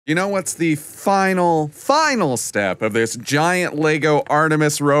You know what's the final step of this giant Lego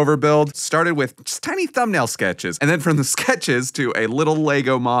Artemis rover build? Started with just tiny thumbnail sketches, and then from the sketches to a little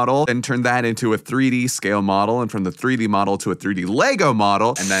Lego model, then turned that into a 3D scale model, and from the 3D model to a 3D Lego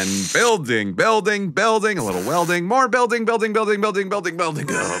model, and then building, a little welding, more building.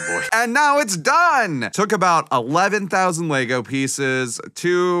 Oh boy. And now it's done! Took about 11,000 Lego pieces,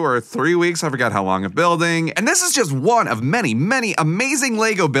 2 or 3 weeks, I forgot how long, of building, and this is just one of many amazing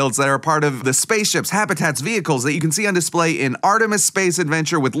Lego builds that are part of the spaceships, habitats, vehicles that you can see on display in Artemis Space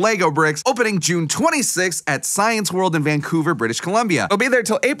Adventure with Lego bricks, opening June 26th at Science World in Vancouver, British Columbia. It'll be there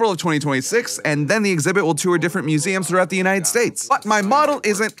till April of 2026, and then the exhibit will tour different museums throughout the United States. But my model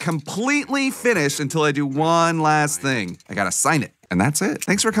isn't completely finished until I do one last thing. I gotta sign it. And that's it.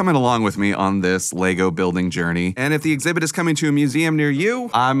 Thanks for coming along with me on this Lego building journey. And if the exhibit is coming to a museum near you,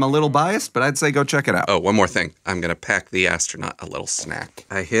 I'm a little biased, but I'd say go check it out. Oh, one more thing. I'm gonna pack the astronaut a little snack.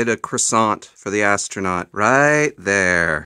 I hid a croissant for the astronaut right there.